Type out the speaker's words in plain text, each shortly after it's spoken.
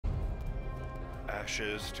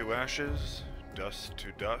Ashes to ashes, dust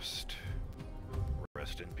to dust.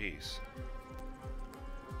 Rest in peace.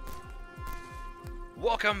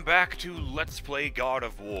 Welcome back to Let's Play God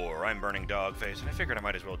of War. I'm BurningDogFace, and I figured I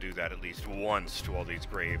might as well do that at least once to all these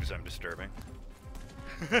graves I'm disturbing.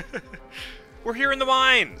 We're here in the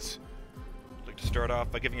mines! I'd like to start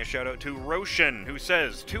off by giving a shout out to Roshan, who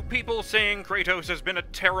says, "Two people saying Kratos has been a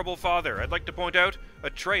terrible father. I'd like to point out,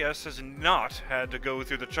 Atreus has not had to go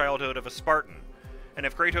through the childhood of a Spartan. And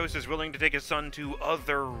if Kratos is willing to take his son to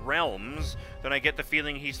other realms, then I get the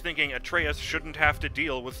feeling he's thinking Atreus shouldn't have to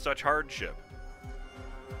deal with such hardship."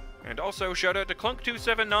 And also shout out to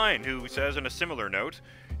Clunk279, who says in a similar note,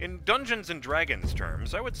 "In Dungeons & Dragons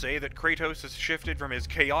terms, I would say that Kratos has shifted from his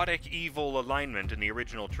chaotic evil alignment in the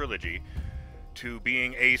original trilogy to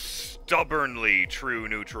being a stubbornly true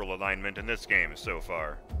neutral alignment in this game so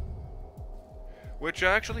far." Which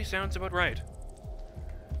actually sounds about right.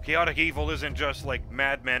 Chaotic evil isn't just like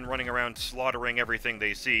madmen running around slaughtering everything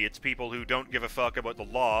they see. It's people who don't give a fuck about the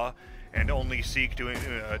law and only seek to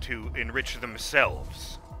enrich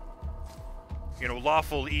themselves. You know,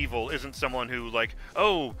 lawful evil isn't someone who, like,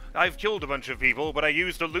 "Oh, I've killed a bunch of people, but I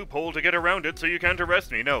used a loophole to get around it so you can't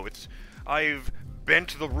arrest me." No, it's, "I've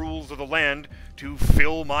bent the rules of the land to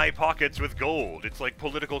fill my pockets with gold." It's like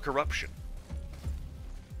political corruption.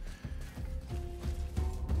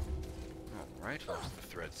 Alright, lost the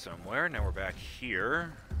thread somewhere. Now we're back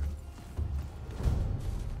here.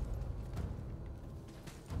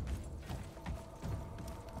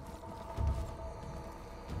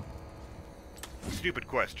 Stupid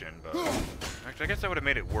question, but actually I guess that would have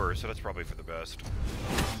made it worse, so that's probably for the best.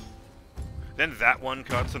 Then that one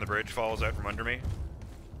cuts and the bridge falls out from under me.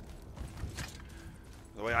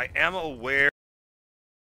 The way I am aware,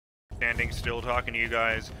 standing still talking to you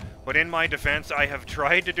guys, but in my defense, I have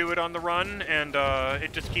tried to do it on the run, and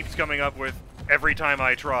it just keeps coming up with, every time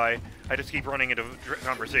I try, I just keep running into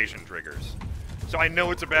conversation triggers. So I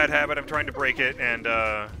know it's a bad habit, I'm trying to break it, and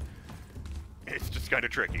it's just kind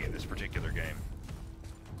of tricky in this particular game.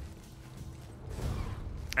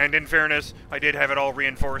 And in fairness, I did have it all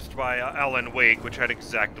reinforced by Alan Wake, which had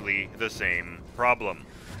exactly the same problem.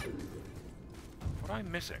 What am I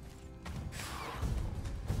missing?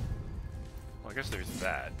 Well, I guess there's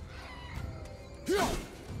that.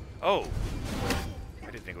 Oh! I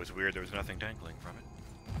didn't think it was weird there was nothing dangling from it.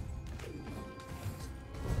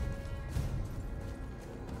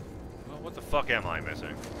 Well, what the fuck am I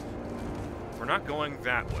missing? We're not going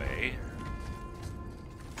that way.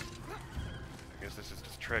 I guess this is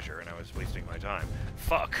just treasure, and I was wasting my time.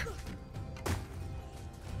 Fuck!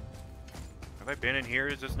 Have I been in here?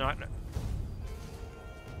 Is this not... No,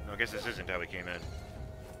 I guess this isn't how we came in.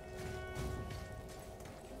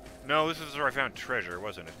 No, this is where I found treasure,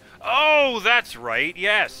 wasn't it? Oh, that's right!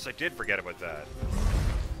 Yes! I did forget about that.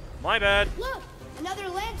 My bad! Look! Another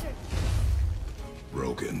lantern!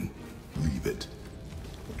 Broken. Leave it.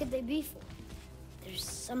 What could they be for? There's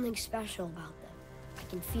something special about them. I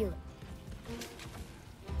can feel it.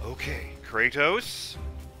 Okay, Kratos,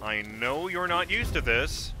 I know you're not used to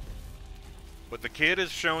this, but the kid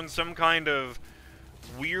has shown some kind of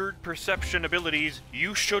weird perception abilities.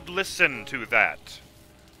 You should listen to that.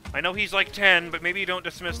 I know he's like 10, but maybe you don't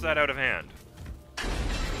dismiss that out of hand.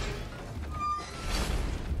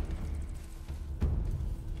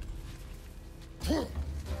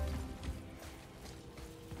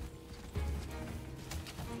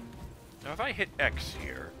 Now if I hit X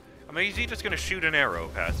here, I mean, is he just going to shoot an arrow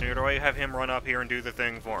past me, or do I have him run up here and do the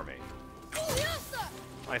thing for me?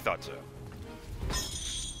 I thought so.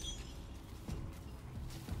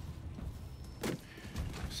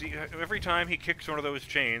 See, every time he kicks one of those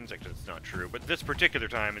chains, actually it's not true, but this particular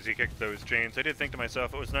time as he kicked those chains, I did think to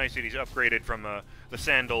myself it was nice that he's upgraded from the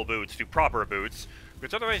sandal boots to proper boots,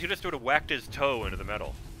 because otherwise he just would have whacked his toe into the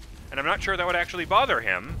metal. And I'm not sure that would actually bother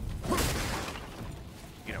him.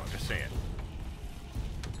 You know, I'm just saying.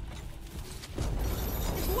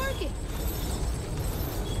 It's working!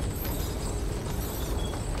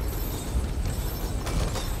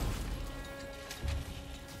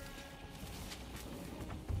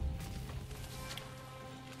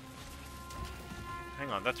 Hang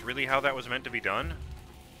on, that's really how that was meant to be done?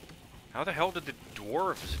 How the hell did the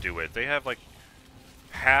dwarves do it? They have, like,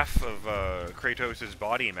 half of Kratos'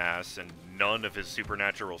 body mass and none of his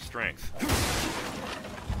supernatural strength.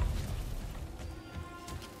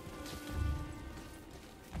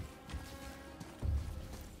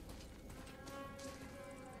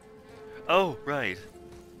 Oh, right.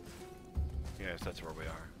 Yes, that's where we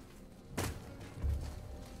are.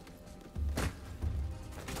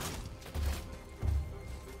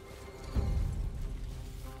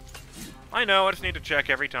 I know, I just need to check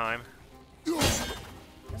every time.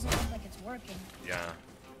 Doesn't look like it's working. Yeah.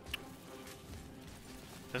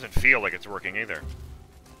 Doesn't feel like it's working either.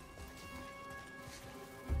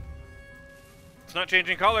 It's not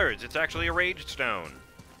changing colors, it's actually a raged stone.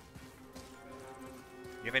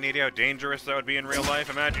 You have any idea how dangerous that would be in real life?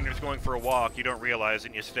 Imagine you're just going for a walk, you don't realize it,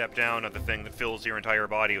 and you step down on the thing that fills your entire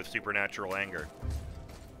body with supernatural anger.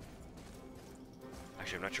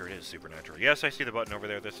 Actually, I'm not sure it is supernatural. Yes, I see the button over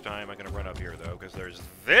there this time. I'm gonna run up here, though, because there's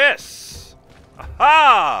this!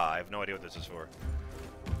 Aha! I have no idea what this is for.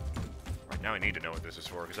 Right now I need to know what this is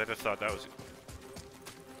for, because I just thought that was...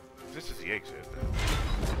 This is the exit, though.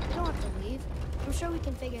 You don't have to leave. I'm sure we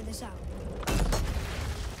can figure this out.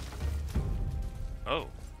 Oh.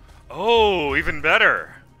 Oh, even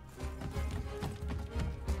better!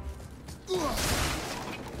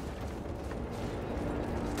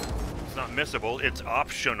 It's not missable, it's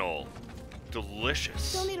optional. Delicious.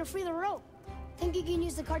 Still need to free the rope. Think you can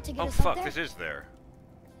use the cart to get Oh us up fuck, there? this is there.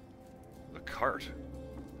 The cart.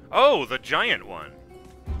 Oh, the giant one!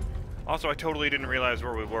 Also, I totally didn't realize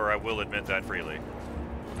where we were, I will admit that freely.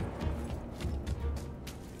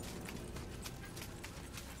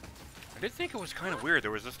 I did think it was kind of weird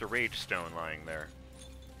there was just a rage stone lying there.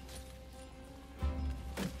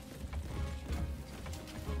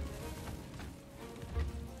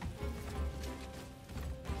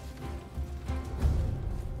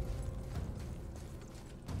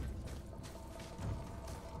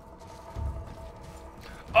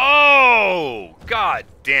 Oh! God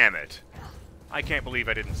damn it! I can't believe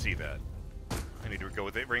I didn't see that. I need to go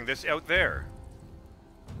with it, bring this out there.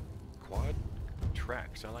 Quad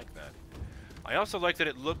tracks, I like that. I also like that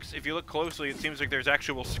it looks, if you look closely, it seems like there's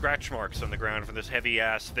actual scratch marks on the ground from this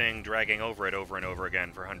heavy-ass thing dragging over it over and over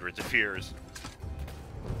again for hundreds of years.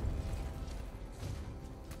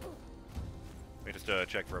 Let me just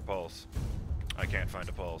check for a pulse. I can't find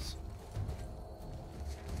a pulse.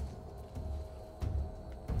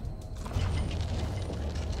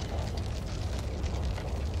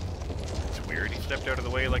 It's weird, he stepped out of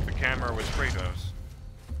the way like the camera was Kratos.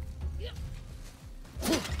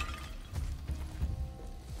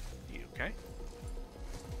 Okay.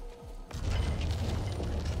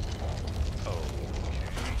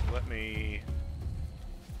 Okay, let me...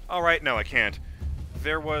 Alright, no, I can't.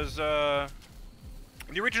 There was,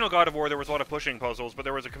 in the original God of War, there was a lot of pushing puzzles, but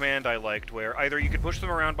there was a command I liked where either you could push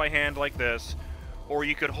them around by hand like this, or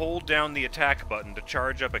you could hold down the attack button to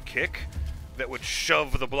charge up a kick that would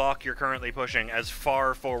shove the block you're currently pushing as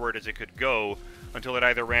far forward as it could go, until it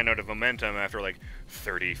either ran out of momentum after like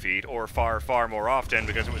 30 feet, or far, far more often,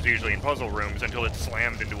 because it was usually in puzzle rooms, until it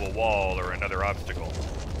slammed into a wall or another obstacle.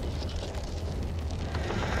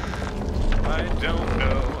 I don't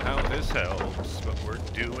know how this helps, but we're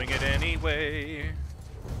doing it anyway.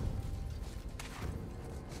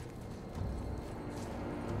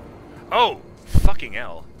 Oh! Fucking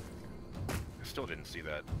hell. I still didn't see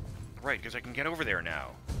that. Right, because I can get over there now.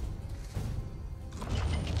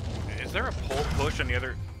 Is there a pull push on the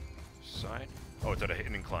other side? Oh, it's at a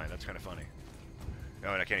hidden incline. That's kind of funny.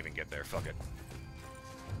 No, and I can't even get there. Fuck it.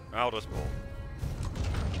 I'll just pull.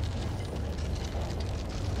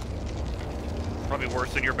 Probably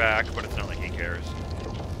worse than your back, but it's not like he cares.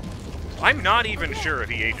 I'm not even sure if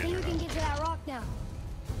he ages I think or we can not. get to that rock now.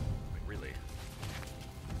 Wait, really?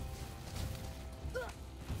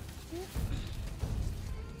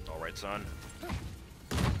 Alright, son.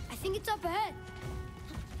 I think it's up ahead.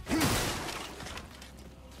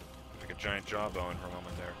 Like a giant jawbone for a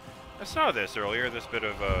moment there. I saw this earlier, this bit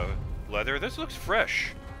of leather. This looks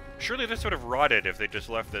fresh. Surely this would have rotted if they just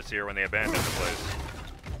left this here when they abandoned the place.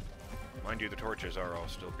 Mind you, the torches are all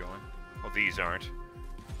still going. Well, these aren't.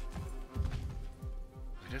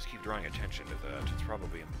 I just keep drawing attention to that. It's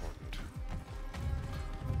probably important.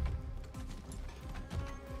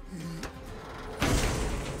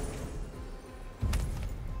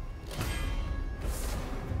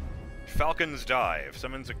 Falcon's Dive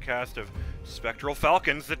summons a cast of spectral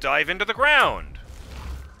falcons that dive into the ground.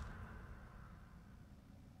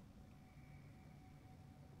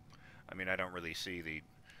 I mean, I don't really see the...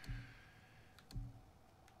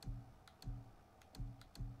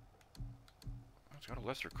 It's got a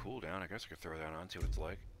lesser cooldown. I guess I could throw that on, see what it's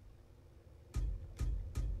like.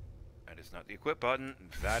 That is not the equip button.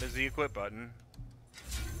 That is the equip button.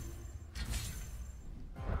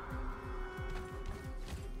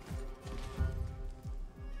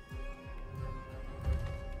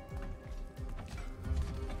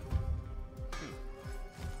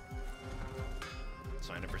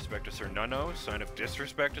 Sign of respect to Sir Nunnos. Sign of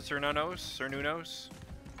disrespect to Sir Nunnos. Sir Nunos.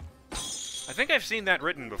 I think I've seen that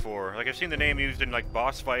written before. Like, I've seen the name used in, like,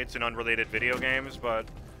 boss fights in unrelated video games, but...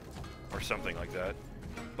 or something like that.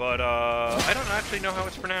 But, I don't actually know how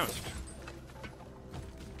it's pronounced.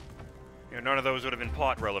 You know, none of those would have been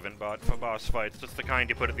plot-relevant boss fights. Just the kind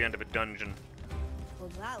you put at the end of a dungeon. Well,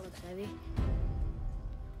 that looks heavy.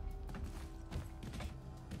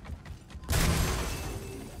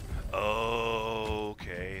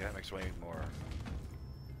 Okay, that makes way more...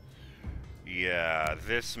 Yeah,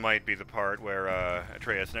 this might be the part where,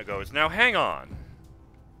 Atreus goes, "Now hang on!"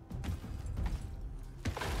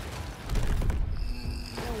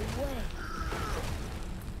 No way.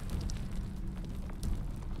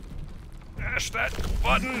 Mash that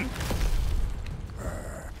button!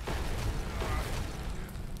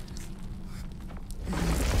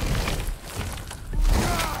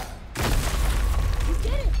 You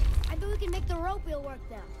did it! I bet we can make the rope wheel work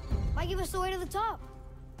now. Might give us the way to the top.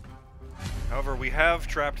 However, we have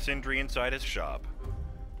trapped Sindri inside his shop,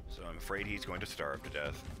 so I'm afraid he's going to starve to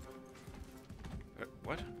death.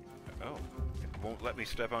 What? Oh, it won't let me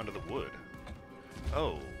step onto the wood.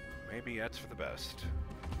 Oh, maybe that's for the best.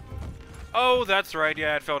 Oh, that's right,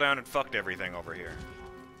 yeah, it fell down and fucked everything over here.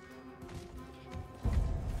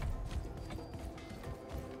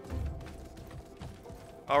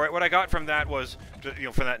 Alright, what I got from that was, you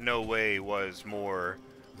know, from that no way was more,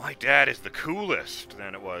 my dad is the coolest,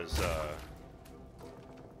 than it was,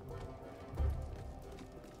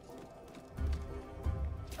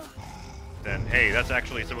 then, hey, that's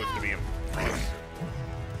actually supposed to be impressive.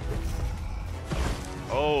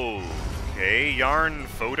 Okay, Yarn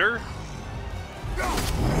Foder?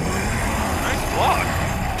 Nice block!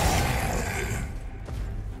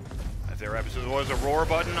 If there absolutely was a roar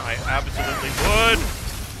button, I absolutely would!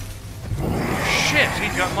 Shit,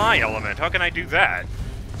 he's got my element, how can I do that?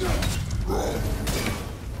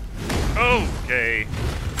 Okay.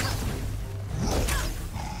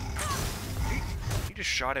 He just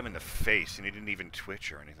shot him in the face and he didn't even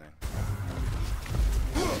twitch or anything.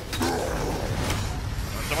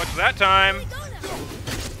 Not so much that time.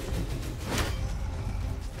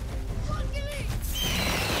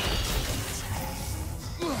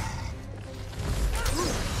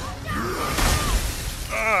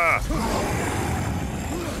 Ah!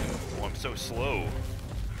 Oh, I'm so slow.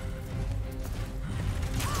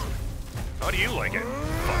 How do you like it,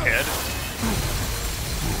 fuckhead?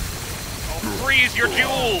 I'll freeze your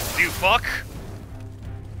jewels, you fuck!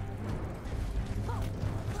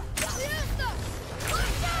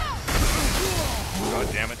 God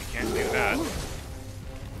damn it, you can't do that.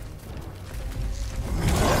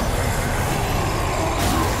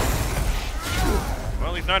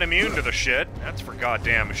 Well, he's not immune to the shit. That's for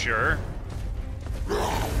goddamn sure.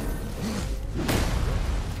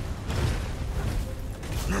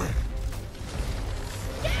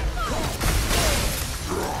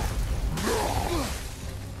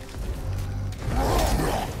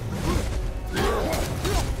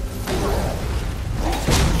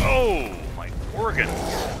 Oh, my organs.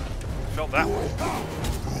 Felt that one.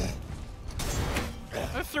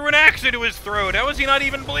 I threw an axe into his throat. How is he not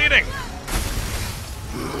even bleeding?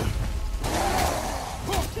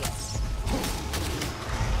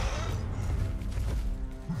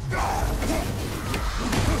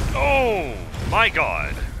 Oh, my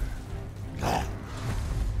God.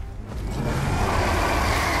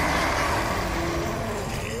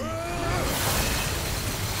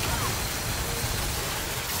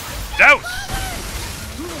 Douse!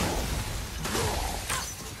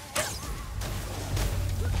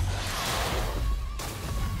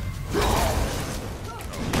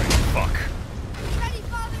 Fuck. Ready,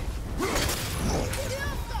 Father?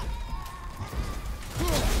 Here,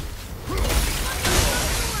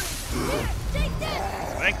 take this!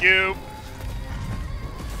 Thank you.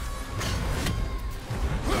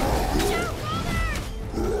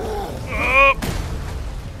 Oh.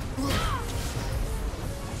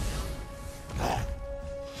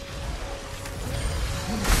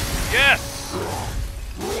 Yes!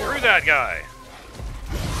 Screw that guy.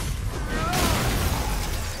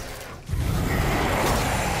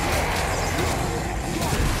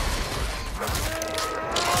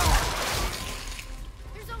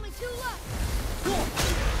 There's only 2 left.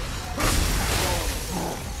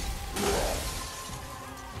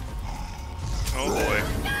 Oh boy.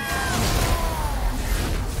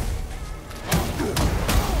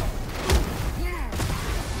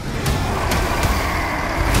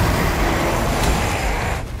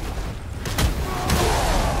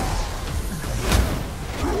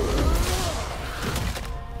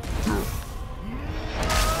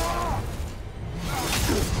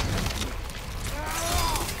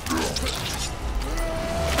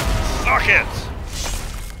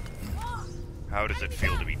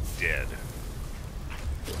 dead.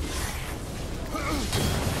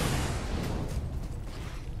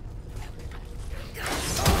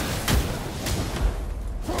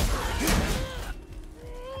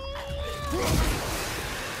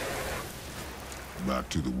 Back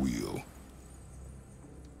to the wheel.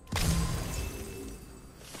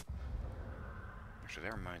 Actually,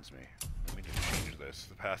 that reminds me. Let me just change this.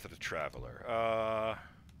 The path of the traveler.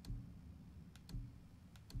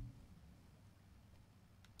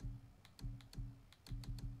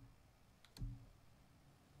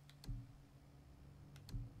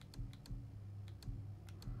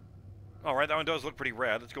 Alright, that one does look pretty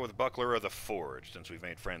rad. Let's go with Buckler of the Forge, since we've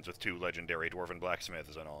made friends with 2 legendary dwarven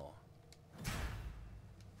blacksmiths and all.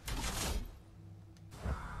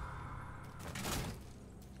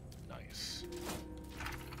 Nice.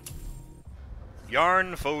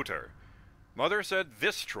 Yarn Foter. Mother said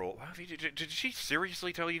this troll... Wow, did she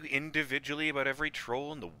seriously tell you individually about every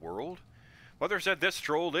troll in the world? Mother said this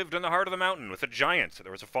troll lived in the heart of the mountain with a giant.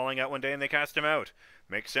 There was a falling out one day and they cast him out.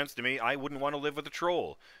 Makes sense to me. I wouldn't want to live with a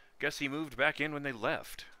troll. Guess he moved back in when they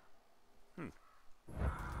left. I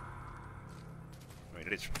mean,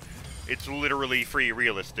 it's literally free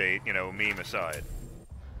real estate, you know, meme aside.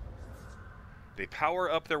 They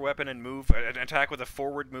power up their weapon and attack with a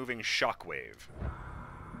forward-moving shockwave.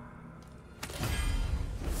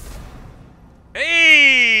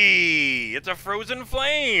 Hey! It's a frozen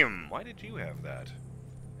flame! Why did you have that?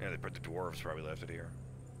 Yeah, the dwarves probably left it here.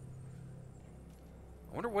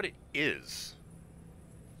 I wonder what it is.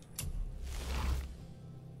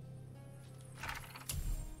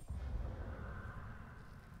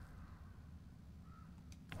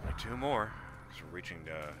 2 more. So we're reaching,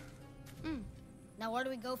 Now where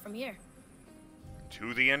do we go from here?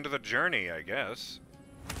 to the end of the journey, I guess.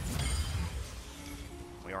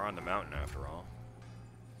 We are on the mountain, after all.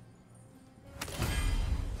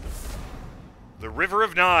 The River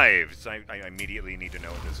of Knives! I immediately need to know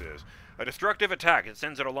what this is. A destructive attack. It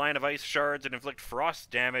sends out a line of ice shards that inflict frost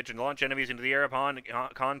damage and launch enemies into the air upon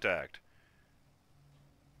contact.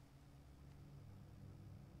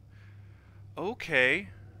 Okay.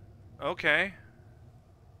 Okay.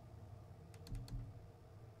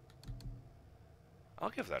 I'll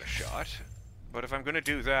give that a shot. But if I'm gonna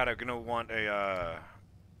do that, I'm gonna want a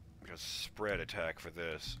spread attack for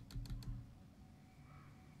this.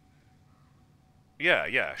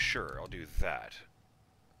 Yeah, sure, I'll do that.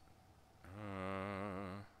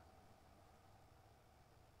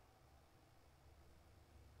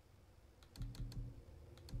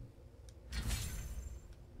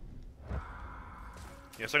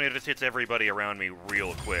 Yeah, something that just hits everybody around me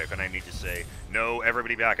real quick, and I need to say, no,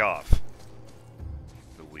 everybody back off.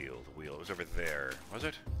 The wheel. It was over there. Was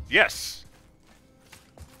it? Yes!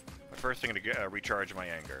 But first I'm gonna recharge my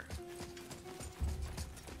anger.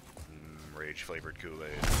 Rage-flavored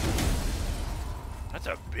Kool-Aid. That's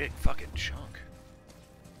a big fucking chunk.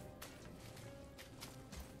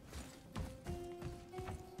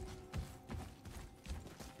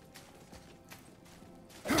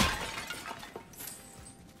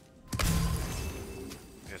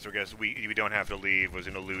 So I guess we don't have to leave was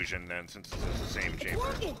an illusion then, since this is the same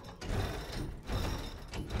chamber.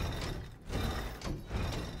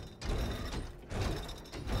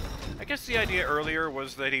 I guess the idea earlier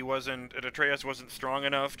was that Atreus wasn't strong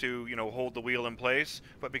enough to, you know, hold the wheel in place,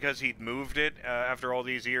 but because he'd moved it after all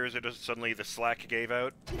these years, it just suddenly the slack gave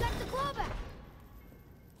out. You got the claw back.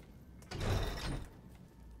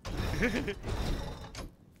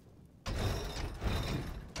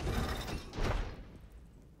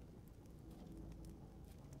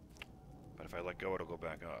 But if I let go, it'll go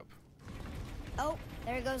back up. Oh,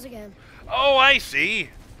 there it goes again. Oh, I see!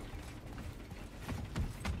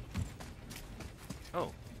 Oh.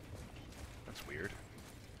 That's weird.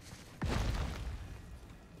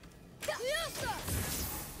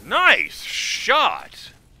 Nice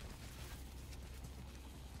shot!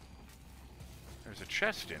 There's a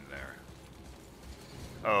chest in there.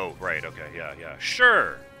 Oh, right, okay, yeah.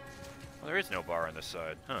 Sure! Well, there is no bar on this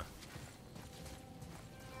side, huh.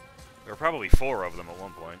 There were probably 4 of them at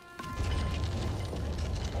one point.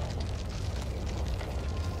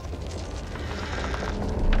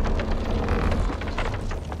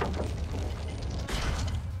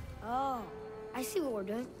 Oh, I see what we're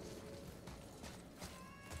doing.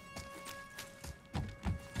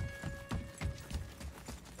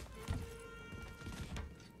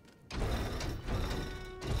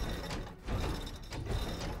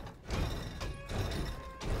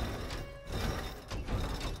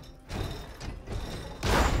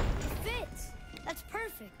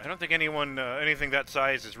 I don't think anything that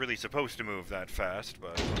size is really supposed to move that fast,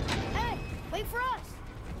 but... Hey, wait for us!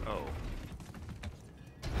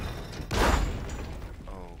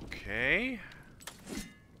 Okay.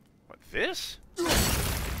 What, this?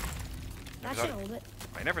 That should hold it.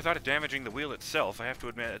 I never thought of damaging the wheel itself, I have to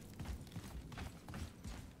admit.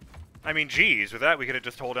 I mean, geez, with that we could have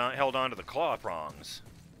just held on to the claw prongs.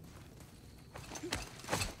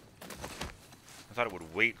 I thought it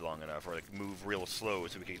would wait long enough, or like move real slow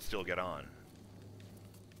so we could still get on.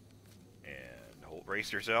 And hold,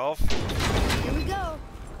 brace yourself. Here we go.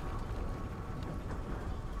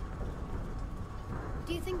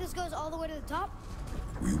 Do you think this goes all the way to the top?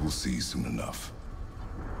 We will see soon enough.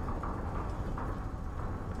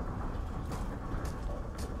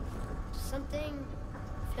 Something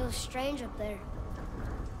feels strange up there.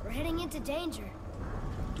 We're heading into danger.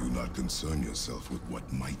 Do not concern yourself with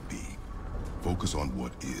what might be. Focus on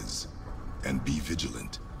what is, and be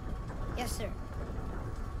vigilant. Yes, sir.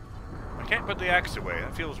 I can't put the axe away,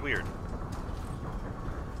 that feels weird.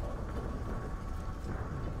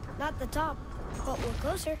 Not the top, but we're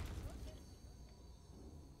closer.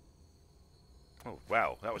 Oh,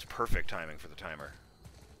 wow, that was perfect timing for the timer.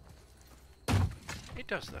 It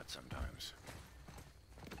does that sometimes.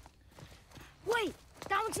 Wait,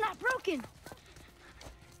 that one's not broken.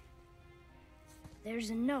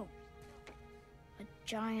 There's a note. A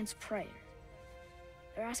giant's prayer.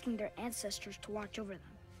 They're asking their ancestors to watch over them.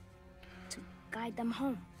 To guide them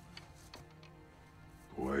home.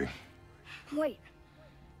 Boy, Wait.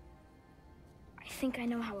 I think I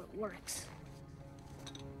know how it works.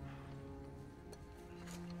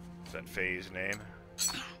 Is that Faye's name?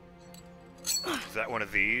 Is that one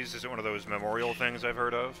of these? Is it one of those memorial things I've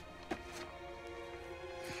heard of?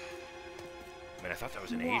 I mean, I thought that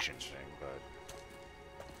was an Asian thing, but...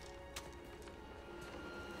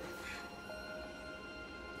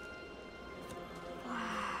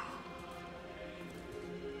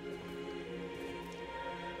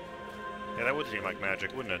 Yeah, that would seem like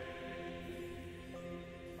magic, wouldn't it?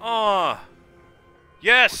 Ah!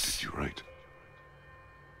 Yes! did you write?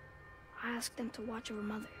 I asked them to watch over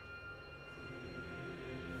Mother.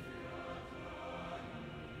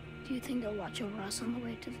 Do you think they'll watch over us on the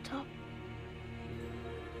way to the top?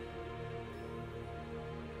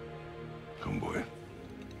 Come, boy.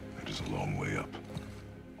 It is a long way up.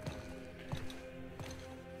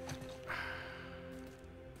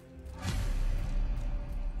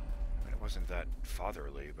 It wasn't that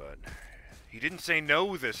fatherly, but... He didn't say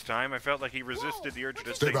no this time. I felt like he resisted the urge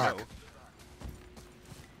to Stay say back. no.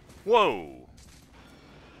 Whoa!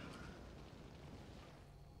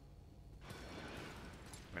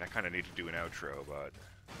 I mean, I kind of need to do an outro, but...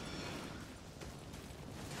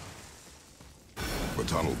 The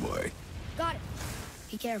tunnel, boy. Got it.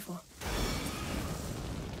 Be careful.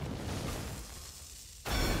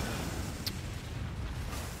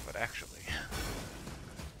 But actually...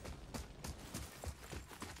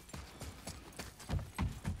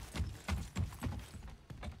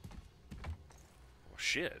 Well,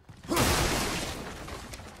 shit.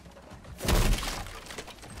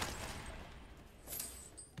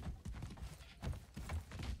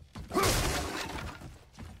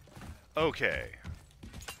 Okay.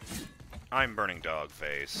 I'm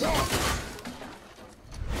BurningDogFace.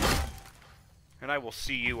 And I will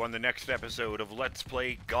see you on the next episode of Let's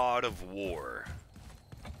Play God of War.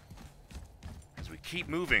 As we keep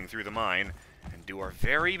moving through the mine and do our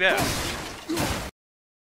very best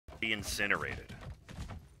to be incinerated.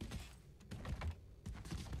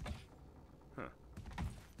 Huh.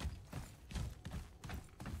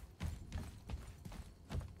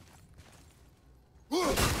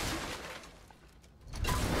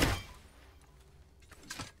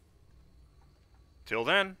 Till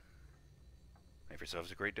then, have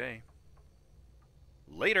yourselves a great day.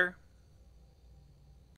 Later.